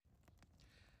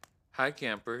Hi,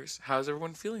 campers. How's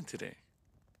everyone feeling today?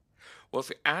 Well, if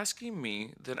you're asking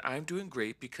me, then I'm doing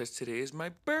great because today is my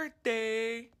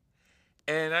birthday.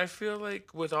 And I feel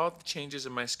like with all the changes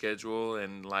in my schedule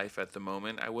and life at the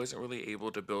moment, I wasn't really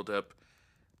able to build up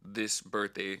this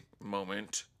birthday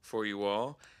moment for you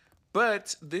all.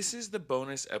 But this is the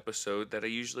bonus episode that I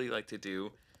usually like to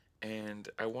do. And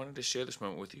I wanted to share this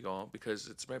moment with you all because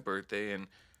it's my birthday. And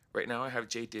right now I have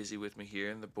Jay Dizzy with me here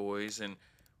and the boys. And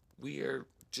we are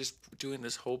just doing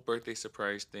this whole birthday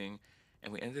surprise thing,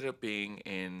 and we ended up being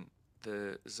in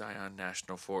the Zion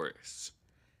National Forest.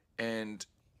 And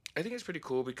I think it's pretty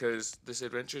cool because this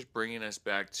adventure is bringing us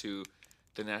back to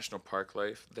the national park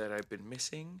life that I've been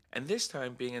missing. And this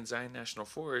time, being in Zion National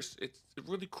Forest, it's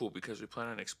really cool because we plan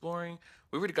on exploring.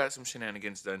 We already got some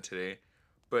shenanigans done today,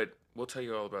 but we'll tell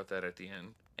you all about that at the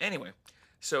end. Anyway,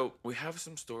 so we have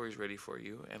some stories ready for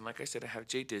you. And like I said, I have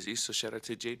Jay Dizzy, so shout out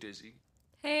to Jay Dizzy.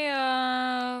 Hey,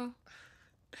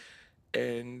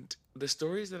 And the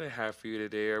stories that I have for you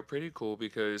today are pretty cool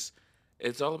because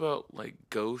it's all about like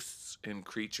ghosts and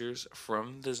creatures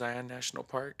from the Zion National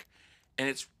Park. And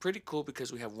it's pretty cool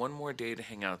because we have one more day to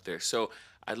hang out there. So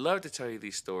I'd love to tell you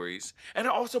these stories. And I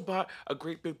also bought a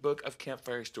great big book of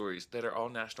campfire stories that are all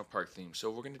national park themed. So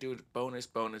we're going to do a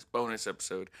bonus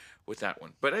episode with that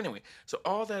one. But anyway, so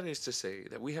all that is to say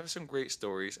that we have some great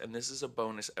stories and this is a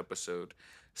bonus episode.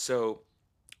 So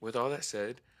with all that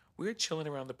said, we're chilling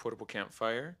around the portable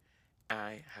campfire.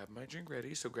 I have my drink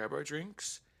ready, so grab our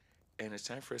drinks, and it's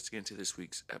time for us to get into this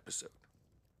week's episode.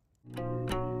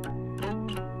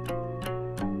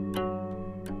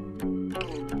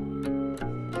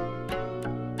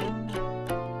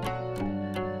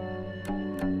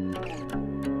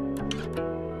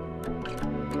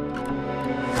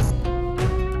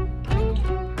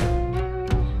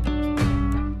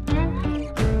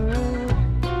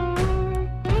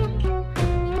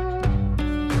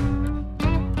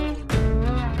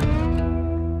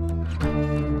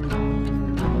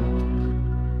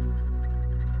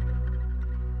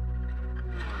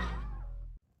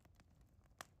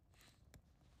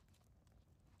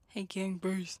 hey,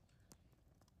 gangbers.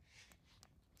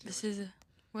 Do you This have is a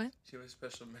what? do you have a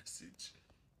special message?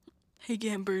 Hey,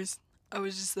 gangbers. I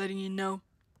was just letting you know.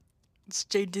 It's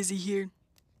Jay Dizzy here.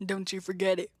 Don't you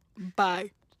forget it.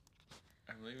 Bye.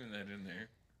 I'm leaving that in there.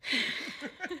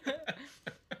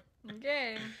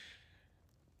 Okay.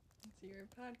 It's your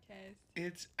podcast.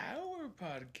 It's our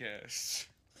podcast.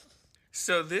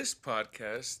 So, this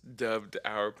podcast, dubbed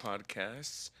Our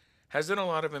Podcast, has done a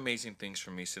lot of amazing things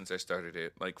for me since I started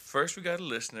it. Like, first, we got a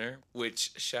listener,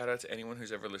 which shout out to anyone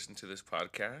who's ever listened to this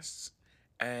podcast.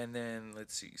 And then,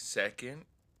 let's see, second,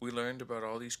 we learned about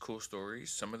all these cool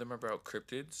stories. Some of them are about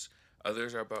cryptids,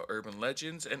 others are about urban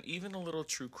legends, and even a little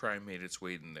true crime made its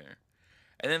way in there.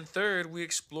 And then third, we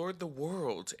explored the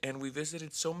world and we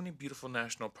visited so many beautiful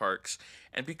national parks.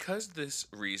 And because of this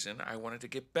reason, I wanted to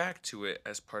get back to it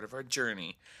as part of our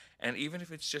journey. And even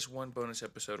if it's just one bonus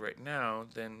episode right now,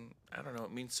 then I don't know,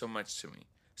 it means so much to me.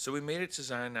 So we made it to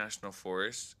Zion National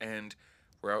Forest and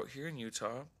we're out here in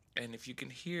Utah. And if you can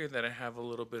hear that I have a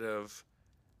little bit of,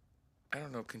 I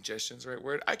don't know, congestion's the right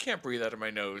word. I can't breathe out of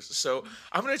my nose. So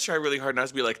I'm going to try really hard not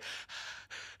to be like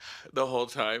the whole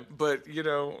time. But,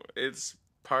 it's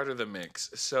part of the mix.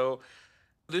 So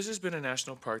this has been a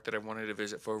national park that I wanted to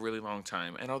visit for a really long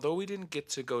time. And although we didn't get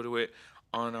to go to it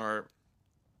on our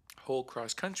whole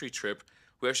cross country trip,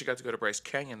 we actually got to go to Bryce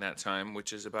Canyon that time,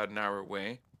 which is about an hour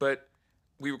away. But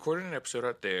we recorded an episode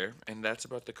out there, and that's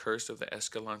about the curse of the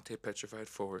Escalante petrified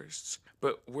forests.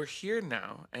 But we're here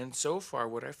now, and so far,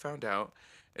 what I found out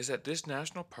is that this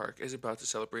national park is about to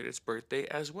celebrate its birthday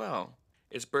as well.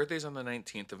 Its birthday is on the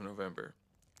 19th of November.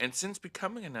 And since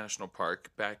becoming a national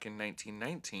park back in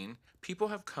 1919, people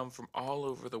have come from all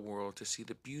over the world to see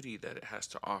the beauty that it has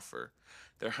to offer.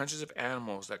 There are hundreds of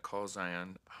animals that call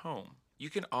Zion home. You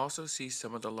can also see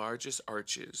some of the largest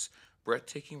arches,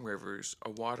 breathtaking rivers, a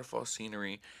waterfall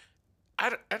scenery. I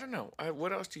don't know.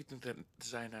 What else do you think that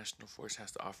Zion National Forest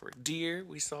has to offer? Deer.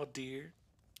 We saw deer.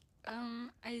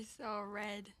 I saw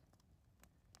red.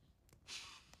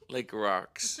 Like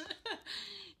rocks.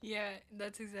 Yeah,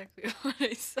 that's exactly what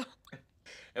I saw.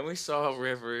 And we saw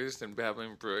rivers and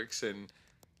babbling brooks and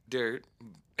dirt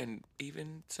and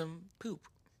even some poop.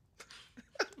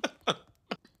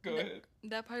 Go That, ahead.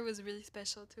 that part was really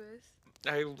special to us.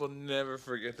 I will never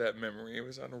forget that memory. It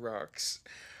was on rocks.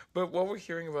 But while we're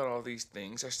hearing about all these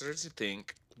things, I started to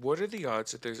think, what are the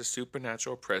odds that there's a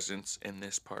supernatural presence in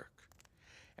this park?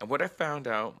 And what I found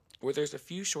out were there's a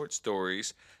few short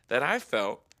stories that I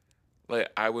felt like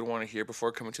I would want to hear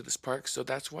before coming to this park, so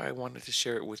that's why I wanted to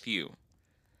share it with you.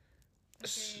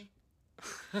 S-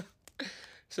 Okay.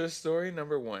 So story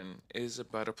number one is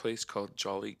about a place called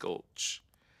Jolly Gulch.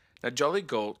 Now, Jolly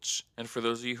Gulch, and for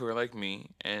those of you who are like me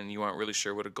and you aren't really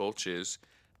sure what a gulch is,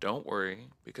 don't worry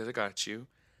because I got you.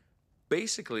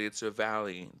 Basically, it's a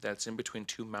valley that's in between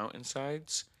two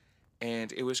mountainsides,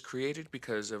 and it was created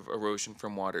because of erosion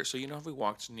from water. So, you know, if we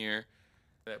walked near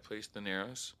that place, the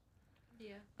Narrows,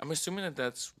 Yeah. I'm assuming that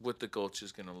that's what the gulch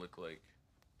is going to look like.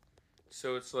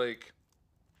 So, it's like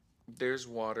there's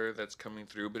water that's coming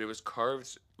through, but it was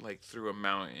carved like through a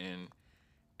mountain,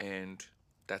 and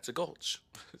that's a gulch.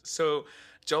 So,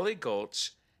 Jolly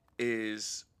Gulch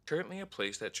is currently a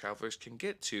place that travelers can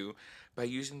get to by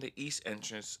using the east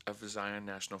entrance of the Zion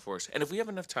National Forest. And if we have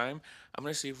enough time, I'm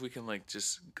gonna see if we can like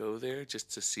just go there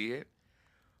just to see it.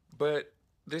 But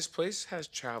this place has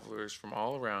travelers from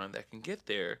all around that can get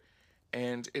there,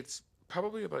 and it's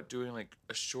probably about doing like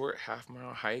a short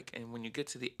half-mile hike. And when you get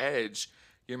to the edge,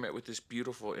 you're met with this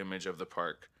beautiful image of the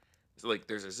park. So, like,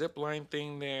 there's a zip line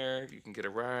thing there. You can get a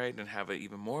ride and have an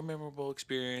even more memorable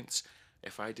experience.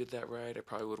 If I did that ride, I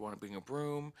probably would want to bring a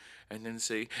broom and then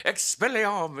say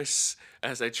Expelliarmus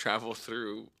as I travel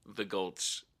through the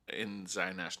gulch in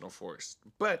Zion National Forest.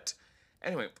 But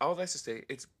anyway, all that's to say,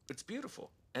 it's beautiful.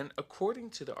 And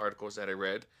according to the articles that I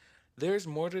read, there's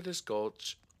more to this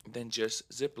gulch than just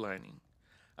ziplining.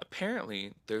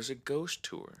 Apparently, there's a ghost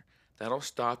tour that'll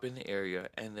stop in the area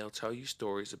and they'll tell you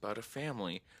stories about a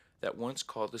family that once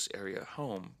called this area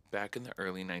home back in the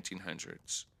early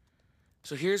 1900s.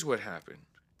 So here's what happened.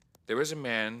 There was a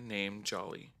man named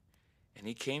Jolly, and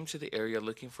he came to the area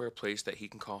looking for a place that he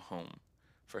can call home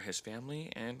for his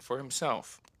family and for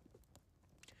himself.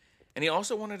 And he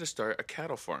also wanted to start a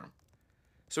cattle farm.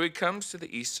 So he comes to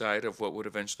the east side of what would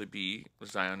eventually be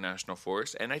Zion National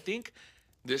Forest, and I think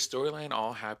this storyline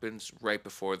all happens right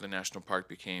before the national park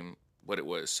became what it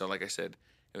was. So, like I said,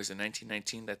 it was in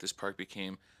 1919 that this park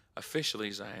became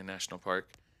officially Zion National Park,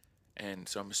 and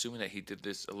so I'm assuming that he did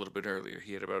this a little bit earlier.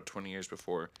 He had about 20 years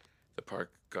before the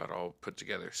park got all put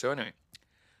together. So, anyway,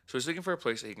 so he's looking for a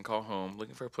place that he can call home,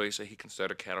 looking for a place that he can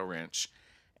start a cattle ranch,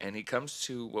 and he comes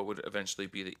to what would eventually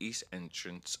be the east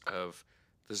entrance of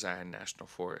the Zion National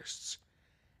Forests.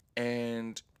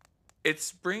 And it's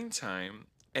springtime,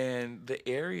 and the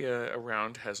area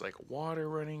around has like water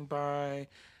running by.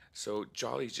 So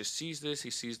Jolly just sees this. He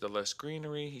sees the less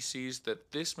greenery. He sees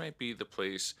that this might be the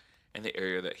place and the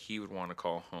area that he would want to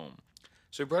call home.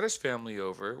 So he brought his family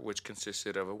over, which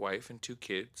consisted of a wife and two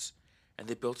kids, and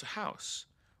they built a house.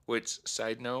 Which,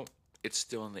 side note, it's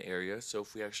still in the area. So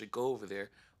if we actually go over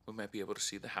there, we might be able to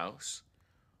see the house.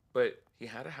 But he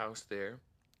had a house there,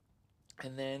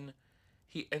 and then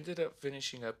he ended up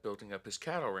finishing up building up his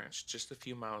cattle ranch just a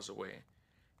few miles away,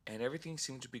 and everything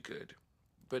seemed to be good.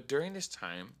 But during this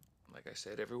time, like I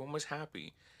said, everyone was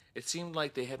happy. It seemed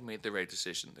like they had made the right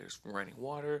decision. There's running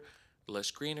water,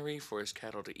 less greenery for his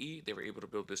cattle to eat. They were able to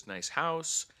build this nice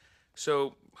house.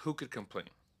 So, who could complain?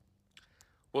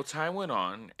 Well, time went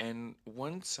on, and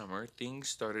one summer, things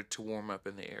started to warm up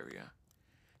in the area.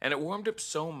 And it warmed up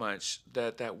so much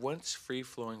that that once free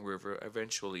flowing river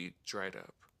eventually dried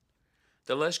up.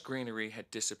 The lush greenery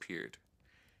had disappeared,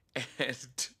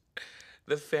 and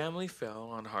the family fell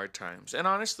on hard times. And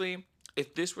honestly,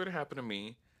 if this were to happen to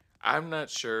me, I'm not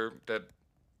sure that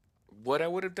what I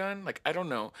would have done. Like, I don't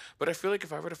know. But I feel like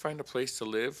if I were to find a place to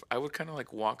live, I would kind of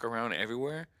like walk around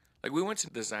everywhere. Like, we went to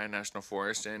the Zion National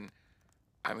Forest, and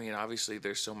I mean, obviously,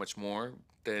 there's so much more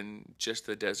than just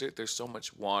the desert. There's so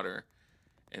much water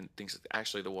and things.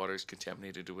 Actually, the water is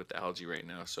contaminated with the algae right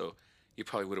now. So, you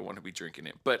probably wouldn't want to be drinking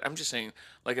it. But I'm just saying,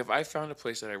 like, if I found a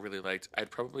place that I really liked, I'd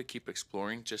probably keep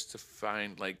exploring just to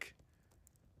find, like,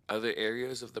 other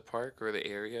areas of the park or the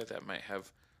area that might have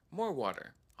more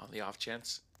water on the off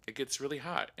chance it gets really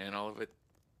hot and all of it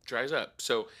dries up.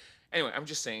 So, anyway, I'm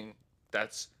just saying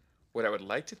that's what I would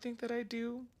like to think that I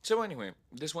do. So, anyway,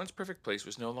 this once perfect place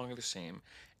was no longer the same.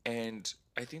 And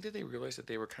I think that they realized that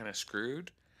they were kind of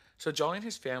screwed. So, Jolly and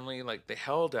his family, like, they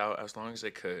held out as long as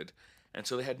they could. And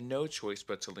so they had no choice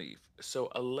but to leave. So,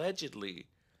 allegedly,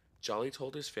 Jolly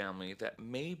told his family that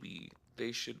maybe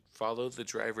they should follow the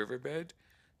dry riverbed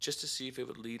just to see if it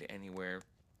would lead anywhere,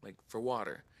 like for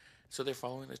water. So they're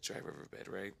following this dry riverbed,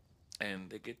 right? And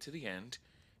they get to the end,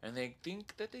 and they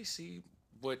think that they see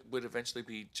what would eventually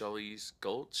be Jolly's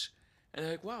Gulch. And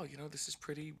they're like, wow, you know, this is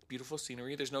pretty beautiful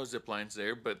scenery. There's no zip lines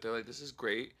there, but they're like, this is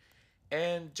great.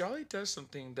 And Jolly does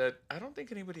something that I don't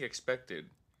think anybody expected.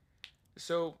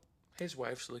 So his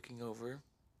wife's looking over,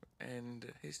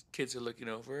 and his kids are looking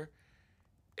over,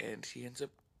 and he ends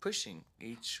up pushing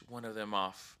each one of them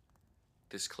off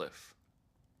this cliff.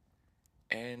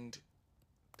 And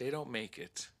they don't make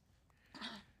it.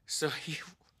 So he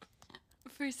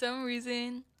For some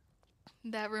reason,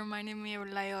 that reminded me of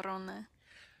La Llorona.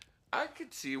 I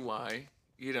could see why.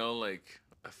 Like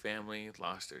a family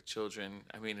lost their children.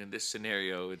 I mean, in this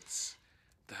scenario, it's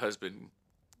the husband,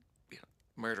 you know,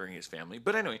 murdering his family.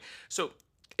 But anyway, so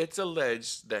it's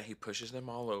alleged that he pushes them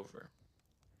all over,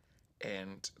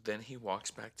 and then he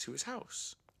walks back to his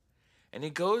house. And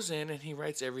he goes in and he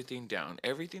writes everything down,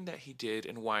 everything that he did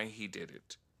and why he did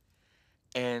it.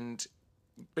 And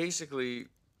basically,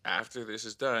 after this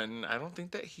is done, I don't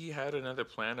think that he had another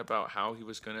plan about how he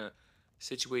was going to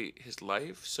situate his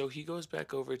life. So he goes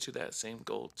back over to that same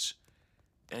gulch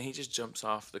and he just jumps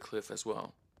off the cliff as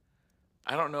well.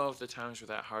 I don't know if the times were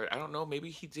that hard. I don't know. Maybe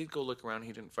he did go look around and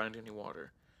he didn't find any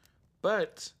water.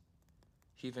 But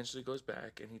he eventually goes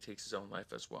back and he takes his own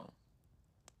life as well.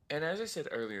 And as I said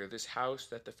earlier, this house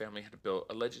that the family had built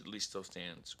allegedly still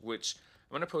stands, which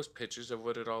I'm going to post pictures of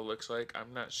what it all looks like.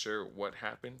 I'm not sure what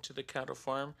happened to the cattle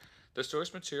farm. The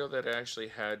source material that I actually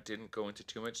had didn't go into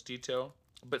too much detail,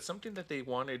 but something that they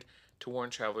wanted to warn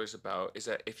travelers about is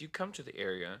that if you come to the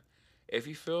area, if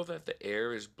you feel that the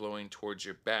air is blowing towards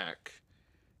your back,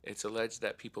 it's alleged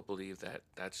that people believe that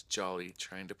that's Jolly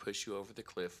trying to push you over the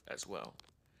cliff as well.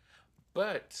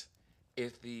 But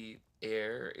if the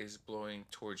air is blowing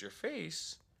towards your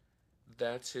face,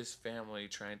 that's his family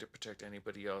trying to protect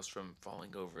anybody else from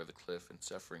falling over the cliff and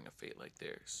suffering a fate like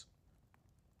theirs.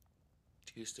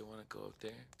 Do you still want to go up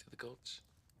there to the gulch?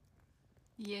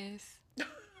 Yes.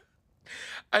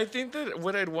 I think that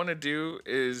what I'd want to do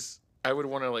is I would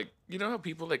want to, like, you know how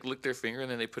people like lick their finger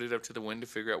and then they put it up to the wind to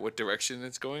figure out what direction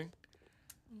it's going?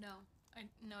 No.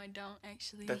 I don't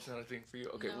actually. That's not a thing for you?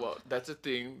 Okay, No. well, that's a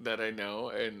thing that I know,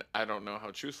 and I don't know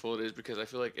how truthful it is because I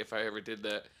feel like if I ever did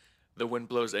that, the wind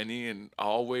blows any and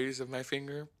all ways of my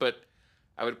finger. But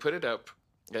I would put it up,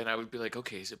 and I would be like,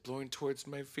 okay, is it blowing towards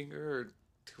my finger or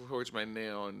towards my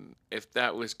nail? And if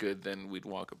that was good, then we'd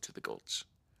walk up to the gulch.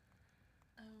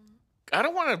 Um, I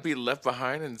don't want to be left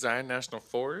behind in Zion National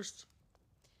Forest.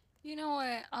 you know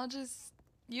what? I'll just.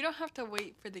 You don't have to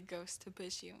wait for the ghost to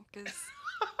push you, because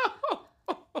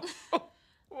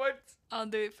What? I'll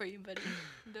do it for you, buddy.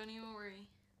 Don't even worry.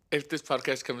 If this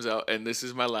podcast comes out and this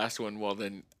is my last one, well,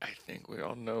 then I think we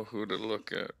all know who to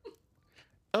look at.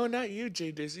 Oh, not you,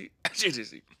 Jay Dizzy. Jay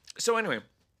Dizzy. So, anyway,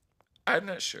 I'm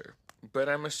not sure, but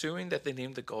I'm assuming that they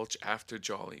named the gulch after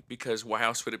Jolly because why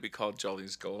else would it be called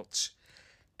Jolly's Gulch?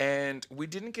 And we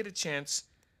didn't get a chance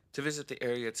to visit the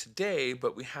area today,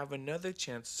 but we have another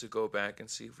chance to go back and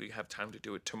see if we have time to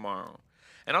do it tomorrow.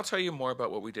 And I'll tell you more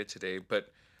about what we did today,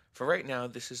 but for right now,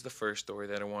 this is the first story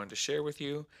that I wanted to share with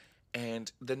you.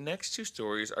 And the next two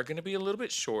stories are going to be a little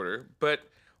bit shorter, but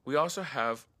we also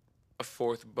have a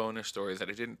fourth bonus story that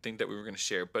I didn't think that we were going to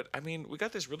share. But I mean, we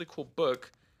got this really cool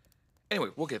book. Anyway,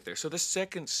 we'll get there. So the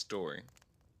second story,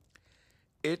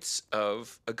 it's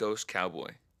of a ghost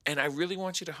cowboy. And I really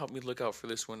want you to help me look out for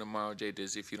this one tomorrow, Jay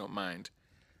Dizzy, if you don't mind.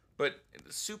 But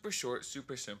super short,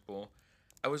 super simple.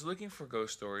 I was looking for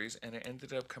ghost stories and I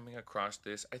ended up coming across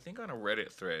this, I think on a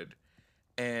Reddit thread.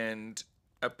 And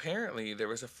apparently there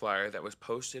was a flyer that was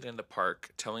posted in the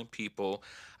park telling people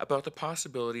about the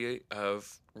possibility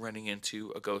of running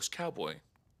into a ghost cowboy.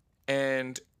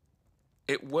 And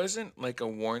it wasn't like a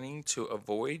warning to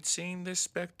avoid seeing this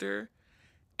specter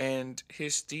and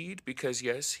his steed because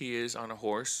yes, he is on a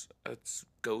horse, a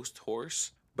ghost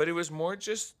horse, but it was more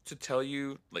just to tell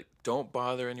you like don't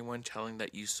bother anyone telling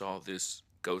that you saw this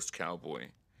ghost cowboy.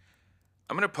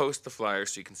 I'm going to post the flyer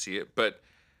so you can see it, but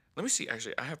let me see.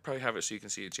 Actually, probably have it so you can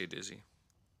see it, Jay Dizzy.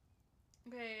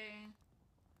 Okay.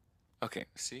 Okay,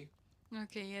 see?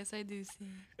 Okay, yes, I do see.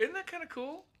 Isn't that kind of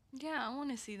cool? Yeah, I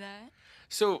want to see that.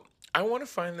 So I want to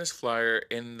find this flyer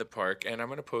in the park, and I'm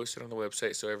going to post it on the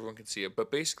website so everyone can see it.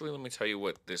 But basically, let me tell you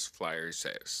what this flyer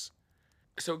says.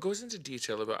 So it goes into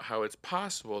detail about how it's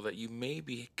possible that you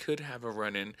maybe could have a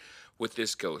run-in with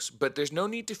this ghost, but there's no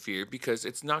need to fear because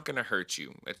it's not going to hurt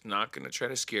you. It's not going to try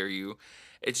to scare you.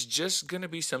 It's just going to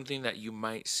be something that you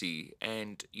might see,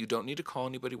 and you don't need to call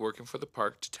anybody working for the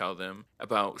park to tell them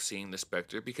about seeing the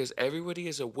specter because everybody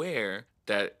is aware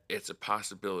that it's a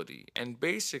possibility. And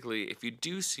basically, if you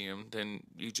do see him, then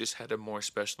you just had a more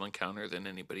special encounter than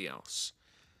anybody else.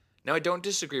 Now, I don't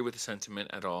disagree with the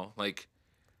sentiment at all. Like,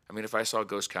 I mean, if I saw a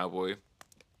ghost cowboy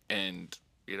and,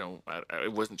 I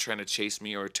wasn't trying to chase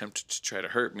me or attempt to try to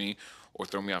hurt me or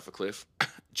throw me off a cliff,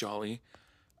 Jolly,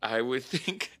 I would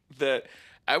think that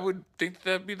I would think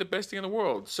that'd be the best thing in the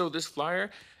world. So this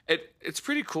flyer, it's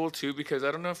pretty cool too because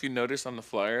I don't know if you noticed on the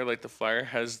flyer, like the flyer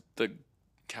has the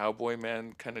cowboy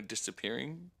man kind of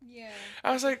disappearing. Yeah.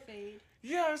 I was like, Fade.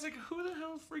 yeah, I was like, who the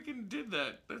hell freaking did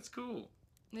that? That's cool.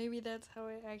 Maybe that's how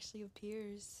it actually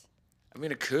appears. I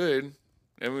mean, it could.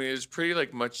 I mean, it's pretty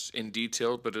like much in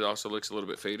detail, but it also looks a little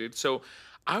bit faded. So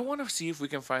I want to see if we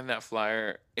can find that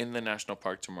flyer in the national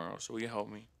park tomorrow. So will you help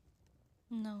me?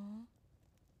 No.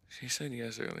 She said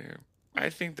yes earlier. I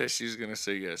think that she's gonna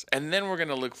say yes, and then we're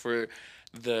gonna look for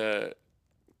the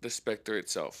the specter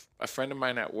itself. A friend of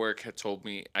mine at work had told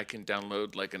me I can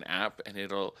download like an app and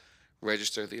it'll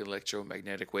register the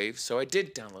electromagnetic waves. So I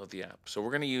did download the app. So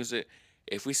we're gonna use it.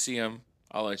 If we see them,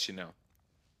 I'll let you know.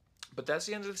 But that's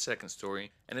the end of the second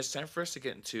story, and it's time for us to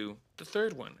get into the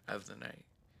third one of the night.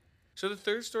 So, the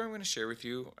third story I'm going to share with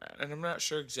you, and I'm not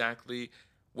sure exactly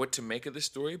what to make of this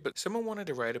story, but someone wanted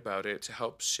to write about it to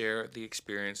help share the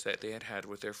experience that they had had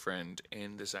with their friend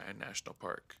in the Zion National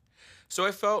Park. So,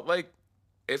 I felt like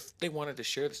if they wanted to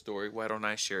share the story, why don't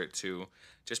I share it too?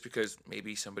 Just because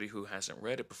maybe somebody who hasn't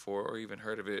read it before or even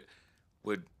heard of it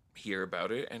would hear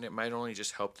about it, and it might only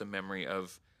just help the memory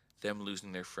of them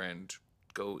losing their friend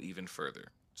go even further.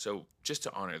 So, just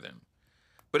to honor them.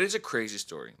 But it's a crazy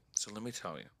story, so let me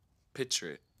tell you.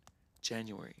 Picture it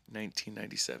January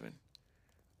 1997.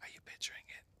 Are you picturing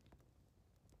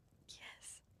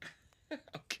Yes. it?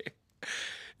 Okay.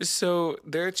 So,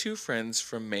 there are two friends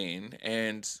from Maine,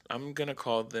 and I'm going to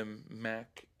call them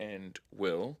Mac and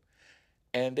Will,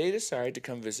 and they decided to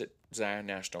come visit Zion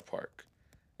National Park.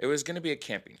 It was going to be a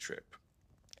camping trip,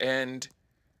 and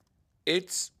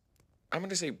it's, I'm going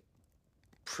to say,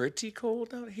 pretty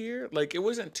cold out here. Like, it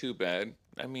wasn't too bad.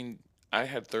 I mean, I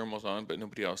had thermals on, but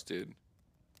nobody else did.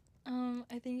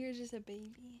 I think you're just a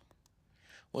baby.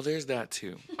 Well, there's that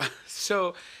too.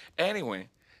 So, anyway,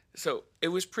 so it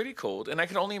was pretty cold, and I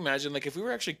can only imagine like if we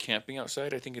were actually camping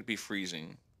outside, I think it'd be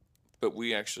freezing. But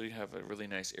we actually have a really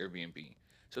nice Airbnb.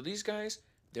 So these guys,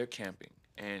 they're camping,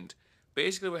 and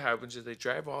basically what happens is they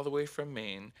drive all the way from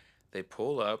Maine, they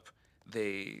pull up,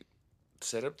 they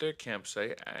set up their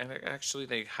campsite, and actually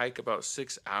they hike about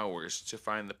 6 hours to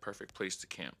find the perfect place to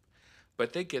camp.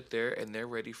 But they get there and they're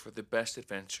ready for the best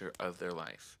adventure of their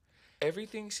life.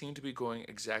 Everything seemed to be going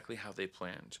exactly how they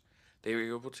planned. They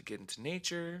were able to get into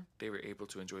nature, they were able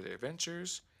to enjoy their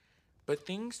adventures, but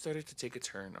things started to take a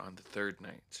turn on the third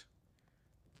night.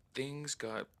 Things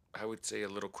got, I would say, a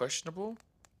little questionable.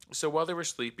 So while they were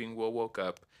sleeping, Will woke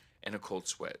up in a cold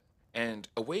sweat. And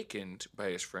awakened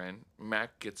by his friend,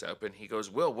 Mac gets up and he goes,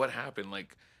 Will, what happened?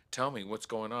 Like, tell me what's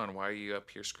going on. Why are you up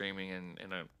here screaming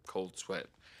in a cold sweat?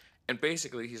 And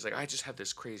basically, he's like, I just had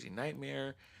this crazy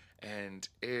nightmare, and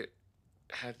it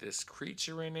had this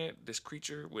creature in it, this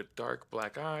creature with dark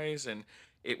black eyes, and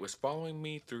it was following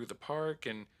me through the park.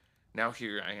 And now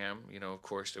here I am. Of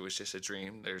course, it was just a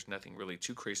dream. There's nothing really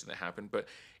too crazy that happened, but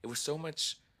it was so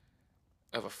much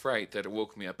of a fright that it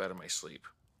woke me up out of my sleep.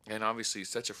 And obviously,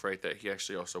 such a fright that he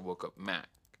actually also woke up Matt.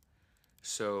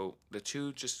 So the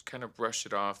two just kind of brushed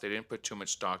it off. They didn't put too much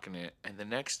stock in it. And the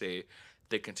next day,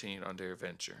 they continued on their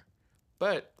adventure.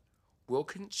 But Will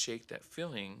couldn't shake that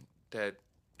feeling that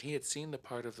he had seen the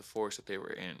part of the forest that they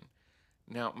were in.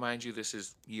 Now, mind you, this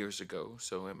is years ago,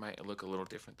 so it might look a little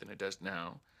different than it does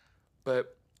now.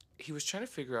 But he was trying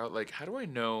to figure out, like, how do I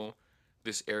know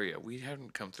this area? We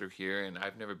haven't come through here, and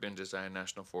I've never been to Zion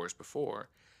National Forest before.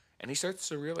 And he starts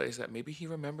to realize that maybe he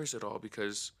remembers it all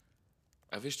because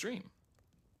of his dream.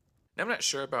 Now, I'm not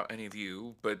sure about any of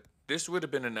you, but this would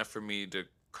have been enough for me to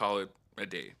call it a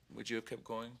day. Would you have kept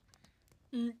going?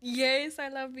 Yes, I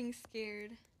love being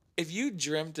scared. If you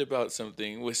dreamt about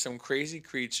something with some crazy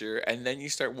creature and then you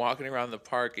start walking around the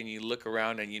park and you look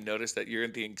around and you notice that you're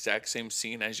in the exact same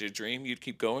scene as your dream, you'd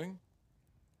keep going?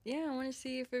 Yeah, I want to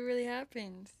see if it really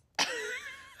happens.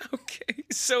 Okay,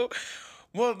 so,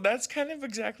 well, that's kind of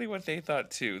exactly what they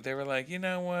thought too. They were like, you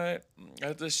know what?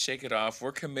 Let's just shake it off.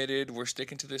 We're committed. We're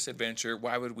sticking to this adventure.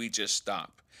 Why would we just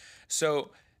stop?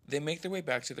 So they make their way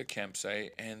back to their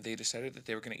campsite and they decided that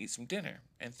they were going to eat some dinner.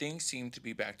 And things seemed to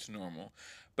be back to normal.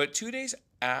 But 2 days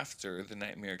after the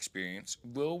nightmare experience,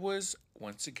 Will was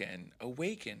once again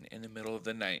awakened in the middle of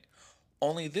the night.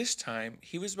 Only this time,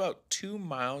 he was about 2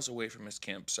 miles away from his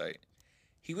campsite.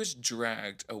 He was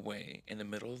dragged away in the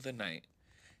middle of the night.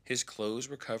 His clothes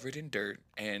were covered in dirt,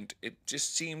 and it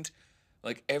just seemed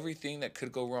like everything that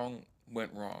could go wrong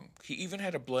went wrong. He even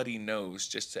had a bloody nose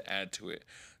just to add to it.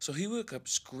 So he woke up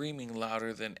screaming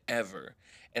louder than ever,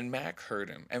 and Mac heard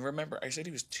him. And remember, I said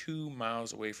he was 2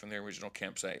 miles away from their original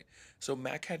campsite. So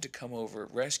Mac had to come over,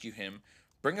 rescue him,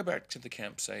 bring him back to the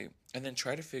campsite, and then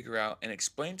try to figure out and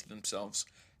explain to themselves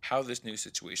how this new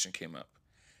situation came up.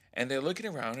 And they're looking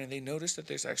around and they notice that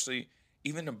there's actually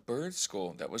even a bird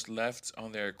skull that was left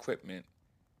on their equipment,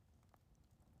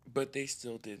 but they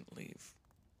still didn't leave.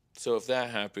 So if that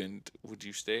happened, would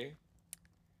you stay?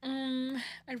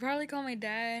 I'd probably call my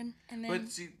dad, and But then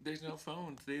see, there's no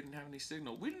phones. They didn't have any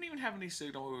signal. We didn't even have any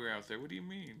signal when we were out there. What do you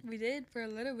mean? we did for a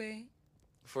little bit.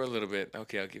 For a little bit.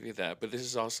 Okay, I'll give you that. But this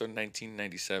is also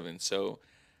 1997, so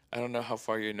I don't know how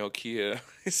far your Nokia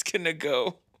is gonna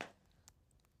go.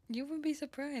 You would be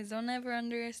surprised. Don't ever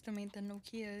underestimate the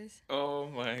Nokias. Oh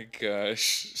my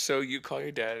gosh. So you call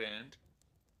your dad and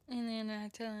And then I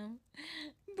tell him,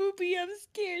 Boopy, I'm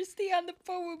scared. Stay on the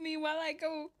phone with me while I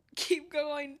go keep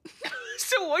going.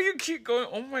 so while you keep going,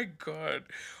 oh my god.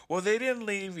 Well, they didn't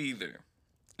leave either.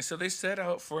 So they set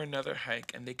out for another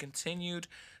hike and they continued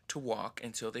to walk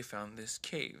until they found this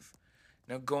cave.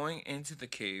 Now, going into the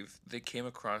cave, they came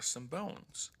across some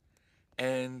bones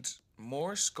and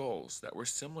more skulls that were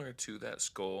similar to that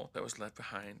skull that was left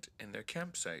behind in their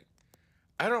campsite.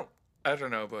 I don't I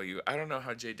don't know about you. I don't know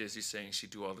how Jay Dizzy's saying she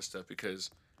do all this stuff because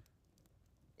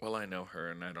well, I know her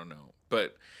and I don't know.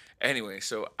 But anyway,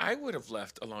 so I would have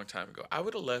left a long time ago. I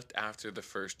would have left after the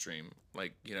first dream.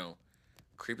 Like,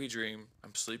 creepy dream.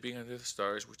 I'm sleeping under the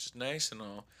stars, which is nice and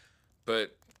all.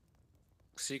 But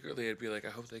secretly, I'd be like, I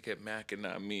hope they get Mac and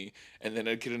not me. And then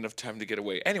I'd get enough time to get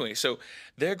away. Anyway, so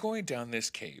they're going down this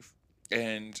cave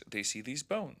and they see these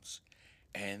bones.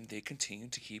 And they continue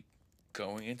to keep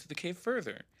going into the cave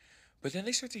further. But then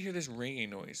they start to hear this ringing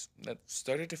noise that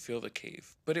started to fill the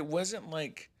cave. But it wasn't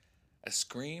like a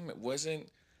scream, it wasn't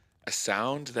a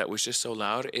sound that was just so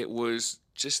loud. It was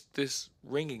just this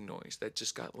ringing noise that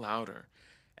just got louder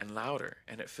and louder,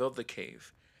 and it filled the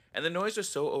cave. And the noise was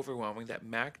so overwhelming that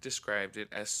Mac described it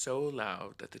as so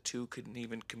loud that the two couldn't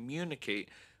even communicate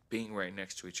being right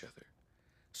next to each other.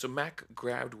 So Mac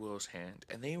grabbed Will's hand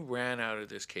and they ran out of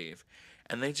this cave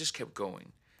and they just kept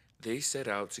going. They set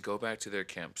out to go back to their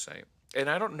campsite. And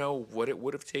I don't know what it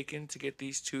would have taken to get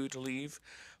these two to leave,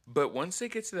 but once they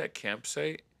get to that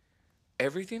campsite,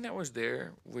 everything that was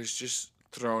there was just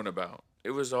thrown about.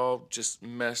 It was all just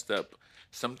messed up.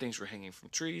 Some things were hanging from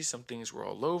trees, some things were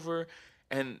all over.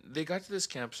 And they got to this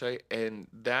campsite, and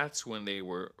that's when they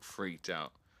were freaked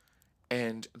out.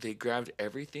 And they grabbed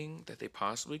everything that they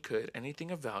possibly could,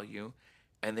 anything of value,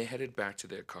 and they headed back to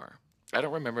their car. I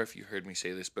don't remember if you heard me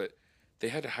say this, but they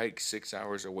had to hike 6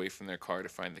 hours away from their car to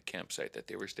find the campsite that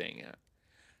they were staying at.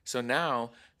 So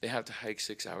now they have to hike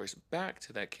 6 hours back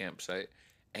to that campsite,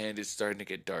 and it's starting to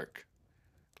get dark.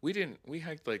 We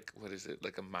hiked like, what is it,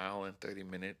 like a mile and 30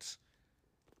 minutes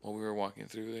while we were walking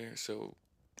through there. So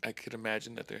I could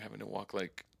imagine that they're having to walk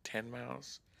like 10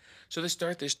 miles. So they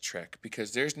start this trek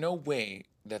because there's no way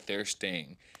that they're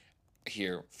staying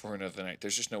here for another night.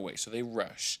 There's just no way. So they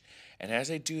rush. And as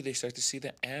they do, they start to see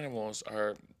that animals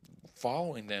are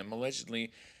following them,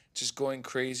 allegedly just going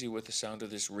crazy with the sound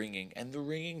of this ringing. And the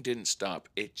ringing didn't stop,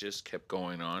 it just kept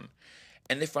going on.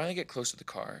 And they finally get close to the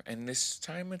car. And this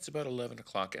time it's about 11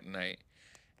 o'clock at night.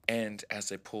 And as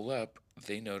they pull up,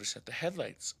 they notice that the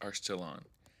headlights are still on.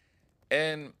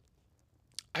 And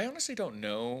I honestly don't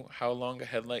know how long a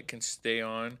headlight can stay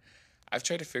on. I've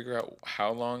tried to figure out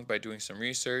how long by doing some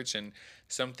research, and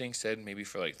some things said maybe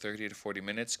for like 30 to 40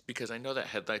 minutes because I know that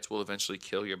headlights will eventually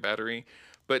kill your battery.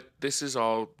 But this is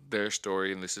all their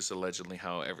story, and this is allegedly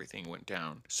how everything went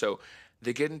down. So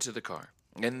they get into the car,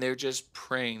 and they're just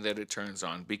praying that it turns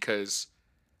on because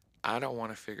I don't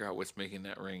want to figure out what's making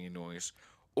that ringing noise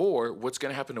or what's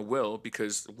going to happen to Will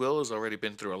because Will has already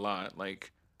been through a lot.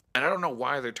 Like, and I don't know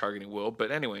why they're targeting Will,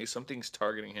 but anyway, something's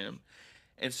targeting him.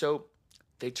 And so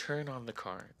they turn on the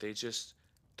car. They just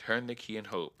turn the key and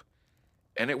hope.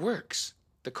 And it works.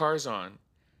 The car's on.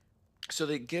 So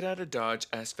they get out of Dodge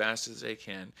as fast as they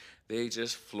can. They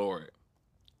just floor it.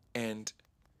 And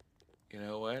you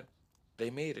know what? They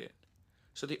made it.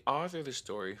 So the author of the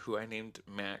story, who I named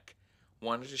Mac,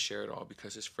 wanted to share it all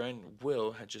because his friend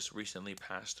Will had just recently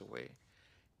passed away.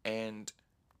 And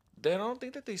I don't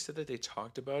think that they said that they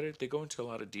talked about it. They go into a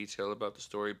lot of detail about the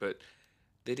story, but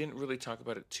they didn't really talk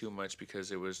about it too much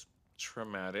because it was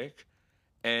traumatic.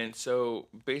 And so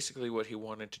basically, what he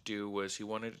wanted to do was he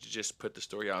wanted to just put the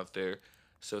story out there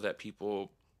so that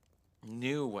people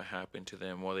knew what happened to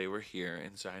them while they were here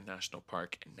in Zion National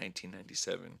Park in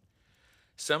 1997.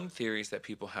 Some theories that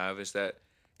people have is that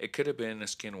it could have been a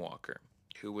skinwalker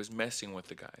who was messing with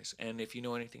the guys. And if you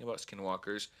know anything about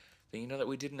skinwalkers, then you know that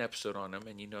we did an episode on them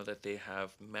and you know that they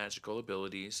have magical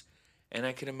abilities. And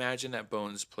I can imagine that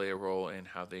bones play a role in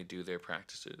how they do their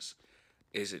practices.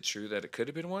 Is it true that it could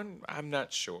have been one? I'm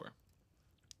not sure.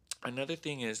 Another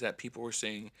thing is that people were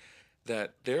saying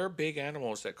that there are big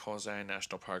animals that call Zion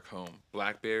National Park home.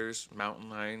 Black bears, mountain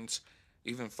lions,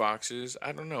 even foxes.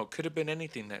 I don't know. Could have been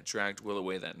anything that dragged Will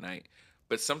away that night.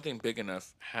 But something big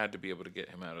enough had to be able to get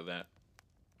him out of that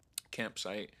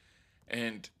campsite.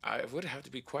 And I would have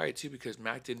to be quiet too because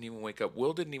Mac didn't even wake up.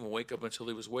 Will didn't even wake up until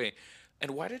he was away.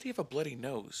 And why did he have a bloody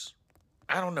nose?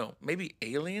 I don't know. Maybe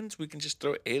aliens? We can just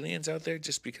throw aliens out there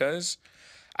just because?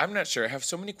 I'm not sure. I have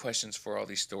so many questions for all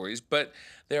these stories, but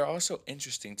they're also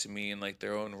interesting to me in like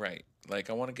their own right. Like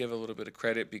I want to give a little bit of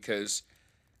credit because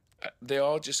they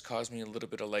all just caused me a little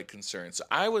bit of light concern. So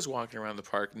I was walking around the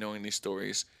park knowing these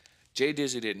stories. Jay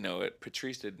Dizzy didn't know it.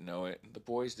 Patrice didn't know it. The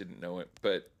boys didn't know it,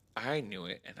 but I knew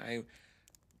it, and I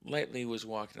lightly was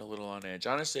walking a little on edge.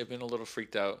 Honestly, I've been a little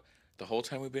freaked out the whole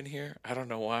time we've been here. I don't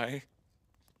know why.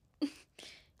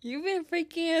 You've been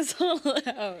freaking us all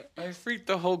out. I freaked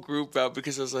the whole group out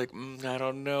because I was like, I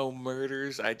don't know,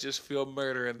 murders. I just feel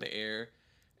murder in the air,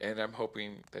 and I'm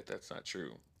hoping that that's not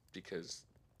true because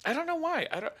I don't know why.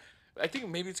 I don't. I think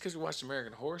maybe it's because we watched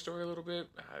American Horror Story a little bit.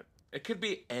 It could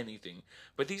be anything,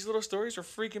 but these little stories were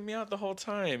freaking me out the whole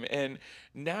time. And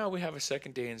now we have a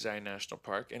second day in Zion National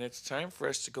Park, and it's time for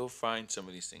us to go find some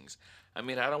of these things. I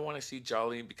mean, I don't want to see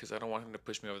Jolly because I don't want him to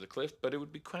push me over the cliff, but it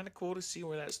would be kind of cool to see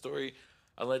where that story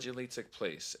allegedly took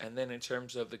place. And then in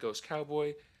terms of the ghost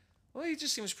cowboy, well, he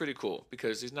just seems pretty cool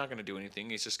because he's not going to do anything.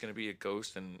 He's just going to be a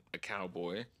ghost and a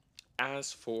cowboy.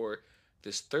 As for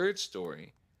this third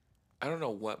story, I don't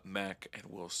know what Mac and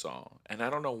Will saw, and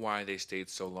I don't know why they stayed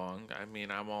so long. I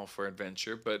mean, I'm all for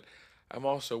adventure, but I'm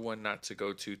also one not to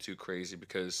go too crazy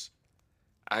because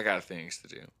I got things to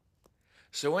do.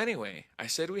 So anyway, I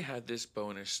said we had this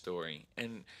bonus story,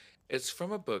 and it's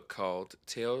from a book called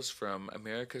Tales from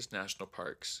America's National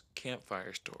Parks: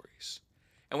 Campfire Stories.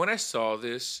 And when I saw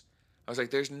this, I was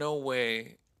like, there's no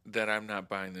way that I'm not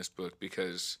buying this book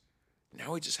because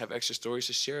now we just have extra stories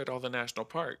to share at all the national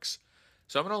parks.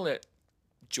 So I'm going to let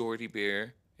Jordy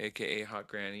Bear, aka Hot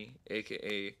Granny,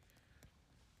 aka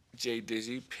Jay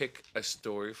Dizzy, pick a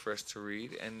story for us to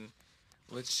read, and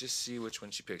let's just see which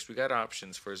one she picks. We got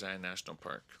options for Zion National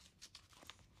Park.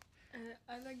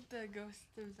 I like the Ghost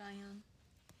of Zion.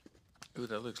 Ooh,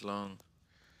 that looks long.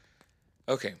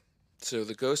 Okay, so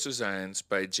The Ghost of Zion's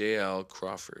by J.L.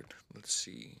 Crawford. Let's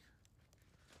see.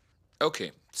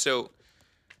 Okay, so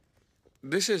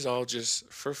this is all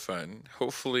just for fun.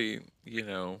 Hopefully,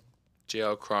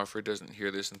 J.L. Crawford doesn't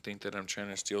hear this and think that I'm trying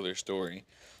to steal their story.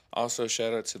 Also,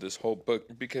 shout out to this whole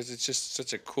book because it's just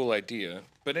such a cool idea.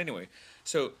 But anyway,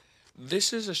 so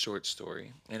this is a short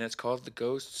story, and it's called The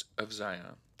Ghosts of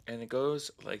Zion. And it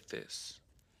goes like this.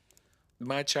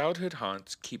 My childhood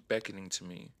haunts keep beckoning to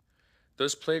me.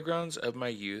 Those playgrounds of my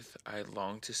youth I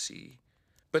long to see.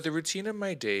 But the routine of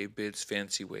my day bids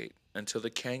fancy wait until the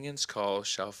canyon's call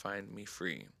shall find me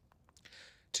free.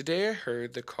 Today I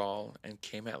heard the call and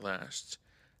came at last.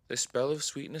 The spell of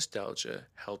sweet nostalgia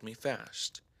held me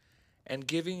fast, and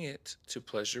giving it to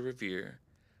pleasure revere,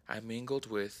 I mingled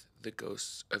with the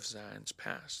ghosts of Zion's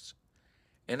past.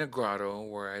 In a grotto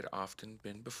where I'd often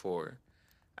been before,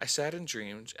 I sat and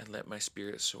dreamed and let my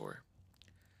spirit soar.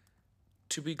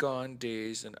 To be gone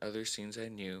days and other scenes I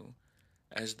knew,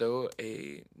 as though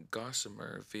a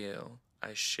gossamer veil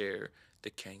I share the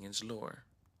canyon's lore.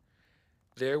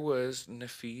 There was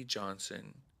Nephi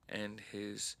Johnson and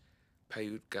his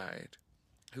Paiute guide,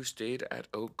 who stayed at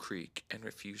Oak Creek and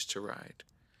refused to ride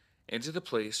into the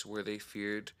place where they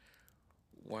feared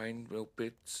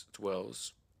Wynopit's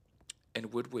dwells,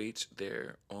 and would wait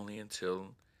there only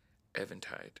until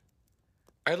eventide.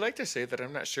 I'd like to say that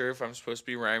I'm not sure if I'm supposed to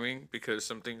be rhyming because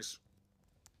some things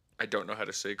I don't know how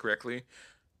to say correctly,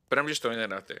 but I'm just throwing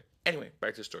that out there. Anyway,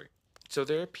 back to the story. So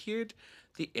there appeared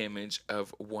the image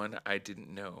of one I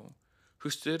didn't know, who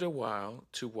stood a while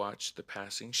to watch the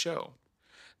passing show.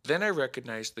 Then I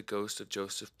recognized the ghost of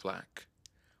Joseph Black,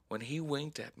 when he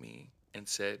winked at me and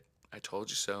said, I told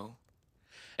you so.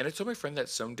 And I told my friend that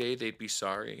someday they'd be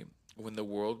sorry when the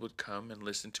world would come and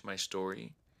listen to my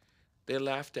story. They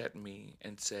laughed at me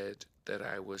and said that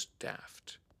I was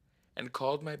daft, and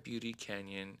called my beauty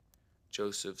canyon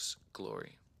Joseph's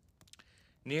glory.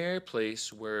 Near a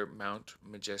place where Mount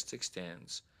Majestic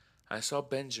stands, I saw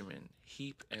Benjamin,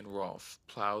 Heap, and Rolfe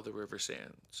plow the river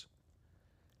sands.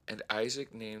 And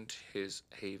Isaac named his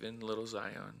haven Little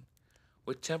Zion,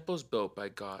 with temples built by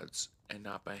gods and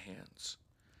not by hands.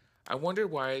 I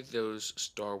wondered why those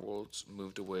star worlds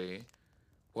moved away,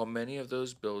 while many of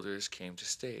those builders came to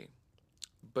stay.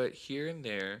 But here and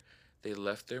there they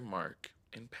left their mark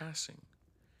in passing,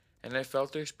 and I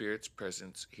felt their spirits'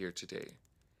 presence here today.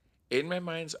 In my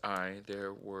mind's eye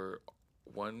there were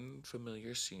one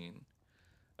familiar scene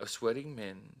of sweating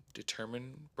men,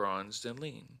 determined, bronzed, and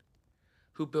lean,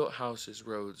 who built houses,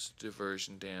 roads,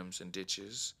 diversion dams, and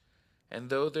ditches, and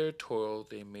though their toil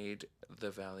they made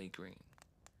the valley green.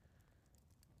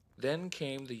 Then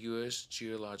came the U.S.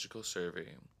 Geological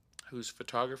Survey, whose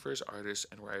photographers, artists,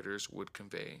 and writers would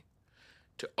convey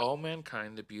to all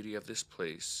mankind the beauty of this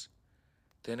place.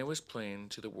 Then it was plain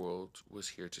to the world was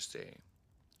here to stay.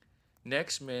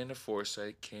 Next, men of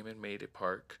foresight came and made a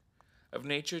park of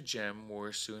nature gem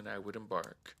where soon I would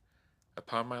embark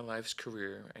upon my life's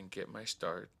career and get my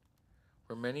start,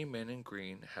 where many men in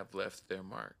green have left their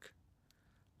mark.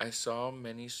 I saw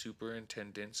many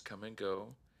superintendents come and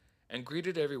go, and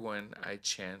greeted everyone I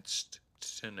chanced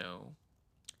to know.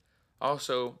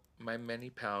 Also, my many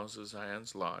pals of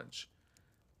Zion's Lodge,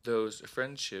 those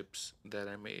friendships that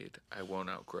I made, I won't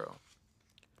outgrow.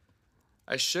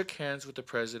 I shook hands with the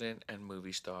president and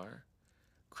movie star.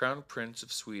 Crown Prince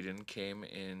of Sweden came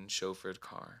in chauffeured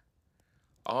car.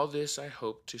 All this I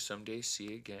hope to someday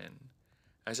see again,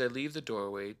 as I leave the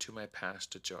doorway to my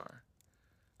past ajar.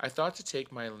 I thought to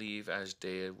take my leave as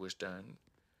day was done,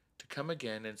 to come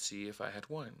again and see if I had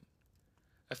won.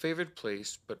 A favored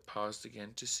place, but paused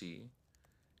again to see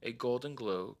a golden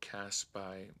glow cast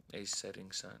by a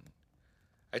setting sun.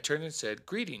 I turned and said,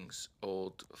 "Greetings,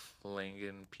 old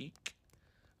Flangen Peak."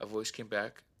 A voice came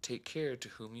back, "Take care to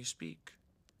whom you speak.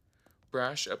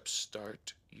 Brash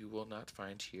upstart you will not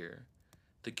find here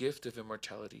the gift of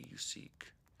immortality you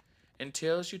seek. In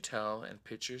tales you tell and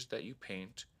pictures that you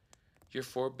paint, your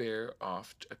forebear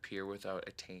oft appear without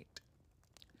a taint.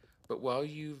 But while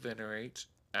you venerate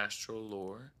astral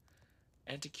lore,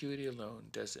 antiquity alone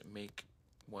doesn't make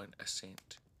one a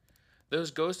saint. Those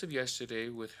ghosts of yesterday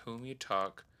with whom you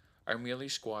talk are merely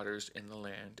squatters in the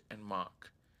land and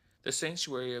mock the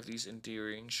sanctuary of these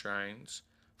endearing shrines,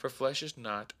 for flesh is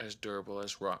not as durable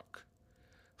as rock.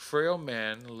 Frail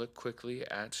man, look quickly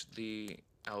at the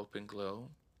alpenglow,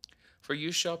 for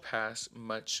you shall pass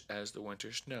much as the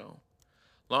winter snow.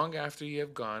 Long after you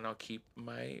have gone, I'll keep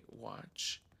my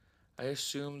watch. I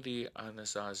assume the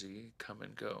Anasazi come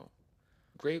and go.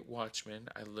 Great watchman,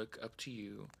 I look up to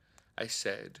you, I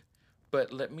said,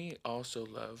 but let me also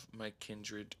love my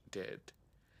kindred dead,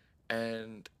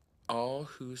 and all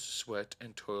whose sweat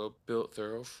and toil built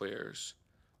thoroughfares,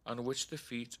 on which the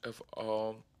feet of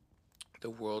all the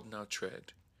world now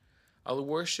tread. I'll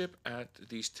worship at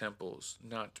these temples,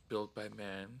 not built by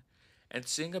man, and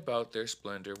sing about their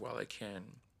splendor while I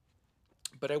can.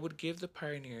 But I would give the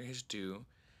pioneer his due,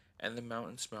 and the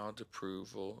mountain smiled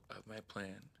approval of my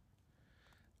plan.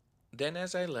 Then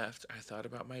as I left, I thought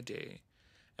about my day,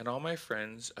 and all my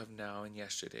friends of now and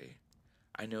yesterday.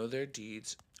 I know their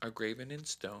deeds are graven in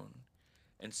stone,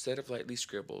 instead of lightly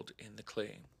scribbled in the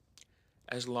clay.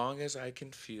 As long as I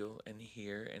can feel and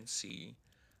hear and see,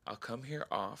 I'll come here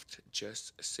oft,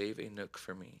 just save a nook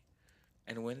for me.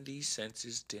 And when these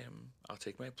senses dim, I'll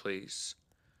take my place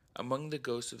among the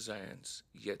ghosts of Zion's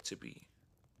yet to be.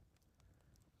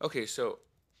 Okay, so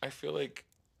I feel like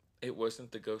it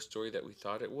wasn't the ghost story that we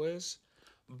thought it was,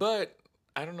 but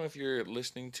I don't know if you're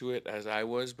listening to it as I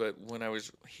was, but when I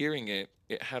was hearing it,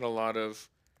 it had a lot of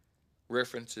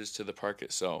references to the park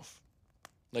itself.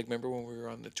 Like, remember when we were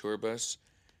on the tour bus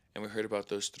and we heard about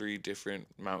those three different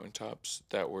mountaintops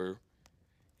that were,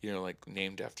 like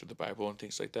named after the Bible and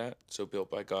things like that? So built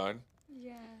by God.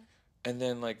 Yeah. And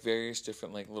then, like, various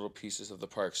different, like, little pieces of the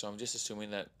park. So I'm just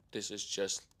assuming that this is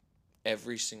just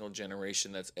every single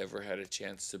generation that's ever had a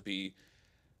chance to be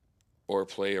or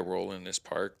play a role in this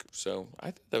park. So I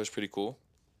thought that was pretty cool.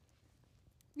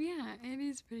 Yeah, it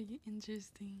is pretty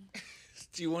interesting.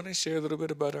 Do you want to share a little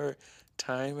bit about our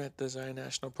time at the Zion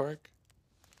National Park?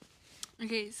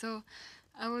 Okay, so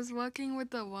I was walking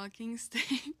with a walking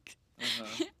stick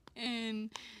Uh-huh.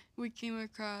 and we came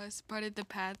across part of the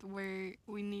path where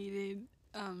we needed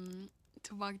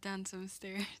to walk down some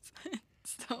stairs.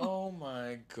 so Oh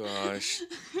my gosh.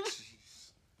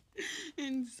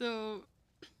 and so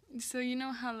you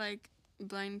know how like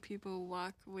blind people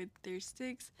walk with their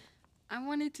sticks? I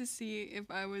wanted to see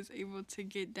if I was able to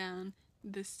get down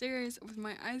the stairs with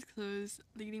my eyes closed,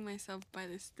 leading myself by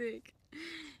the stick.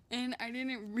 And I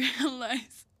didn't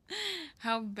realize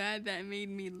how bad that made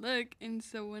me look. And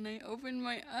so when I opened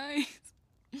my eyes,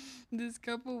 this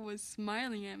couple was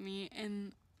smiling at me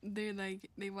and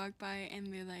they walked by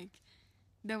and they're like,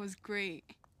 that was great.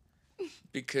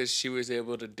 Because she was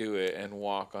able to do it and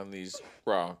walk on these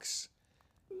rocks.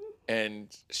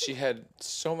 And she had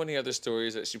so many other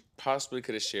stories that she possibly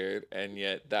could have shared, and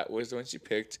yet that was the one she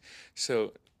picked.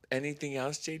 So, anything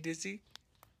else, Jay Dizzy?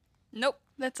 Nope,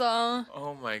 that's all.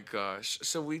 Oh my gosh.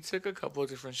 So we took a couple of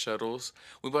different shuttles.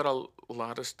 We bought a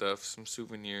lot of stuff, some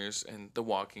souvenirs, and the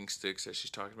walking sticks that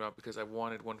she's talking about because I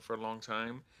wanted one for a long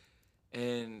time.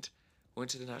 And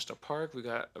went to the national park. We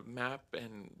got a map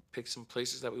and picked some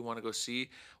places that we want to go see.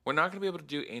 We're not going to be able to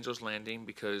do Angel's Landing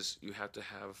because you have to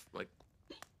have like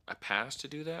a pass to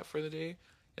do that for the day.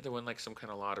 You have to win like some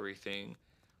kind of lottery thing.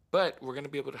 But we're gonna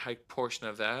be able to hike portion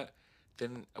of that.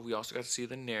 Then we also got to see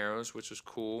the Narrows, which was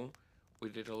cool. We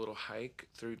did a little hike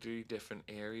through 3 different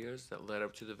areas that led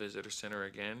up to the visitor center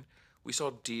again. We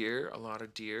saw deer, a lot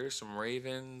of deer, some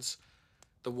ravens.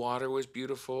 The water was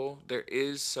beautiful. There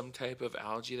is some type of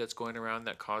algae that's going around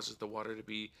that causes the water to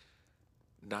be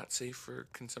not safe for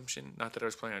consumption. Not that I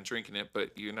was planning on drinking it,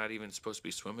 but you're not even supposed to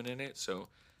be swimming in it. So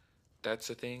that's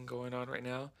a thing going on right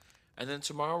now. And then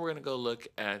tomorrow we're gonna go look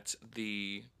at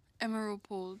the, Emerald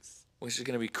pools. which is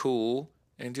gonna be cool,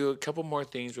 and do a couple more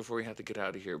things before we have to get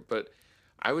out of here. But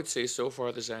I would say so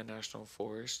far the Zion National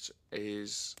Forest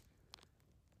is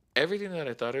everything that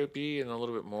I thought it would be and a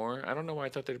little bit more. I don't know why I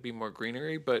thought there'd be more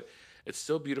greenery, but it's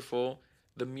still beautiful.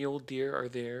 The mule deer are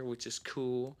there, which is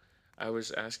cool. I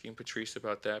was asking Patrice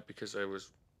about that because I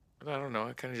don't know,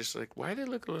 I kind of just like, why they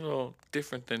look a little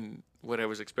different than what I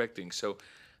was expecting. So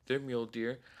they're mule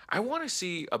deer. I want to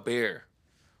see a bear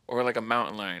or like a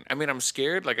mountain lion. I mean, I'm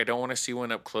scared. Like, I don't want to see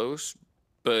one up close,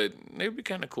 but it'd be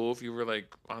kind of cool if you were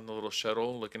like on the little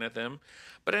shuttle looking at them.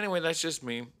 But anyway, that's just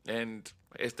me. And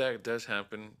if that does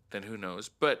happen, then who knows?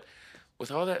 But with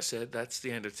all that said, that's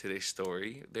the end of today's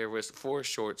story. There was 4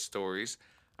 short stories.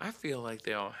 I feel like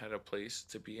they all had a place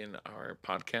to be in our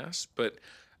podcast, but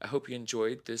I hope you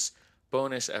enjoyed this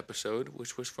bonus episode,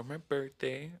 which was for my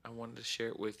birthday. I wanted to share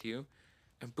it with you.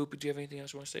 And Boopy, do you have anything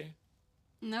else you want to say?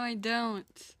 No, I don't.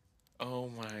 Oh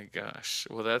my gosh.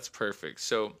 Well, that's perfect.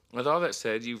 So, with all that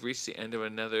said, you've reached the end of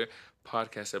another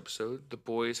podcast episode. The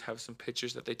boys have some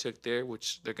pictures that they took there,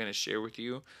 which they're going to share with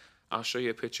you. I'll show you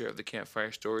a picture of the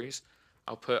campfire stories.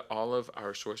 I'll put all of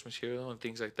our source material and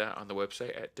things like that on the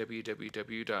website at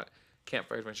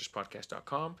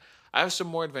www.campfireadventurespodcast.com. I have some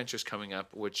more adventures coming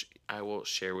up, which I will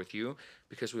share with you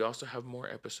because we also have more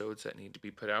episodes that need to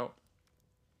be put out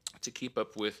to keep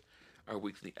up with our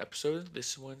weekly episode.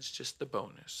 This one's just the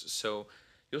bonus. So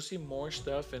you'll see more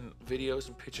stuff and videos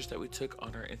and pictures that we took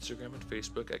on our Instagram and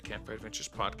Facebook at Campfire Adventures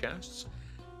Podcasts.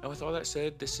 And with all that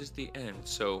said, this is the end.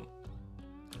 So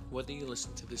whether you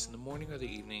listen to this in the morning or the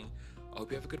evening, I hope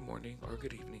you have a good morning or a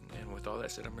good evening. And with all that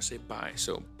said, I'm going to say bye.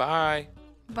 So bye.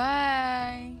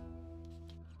 Bye.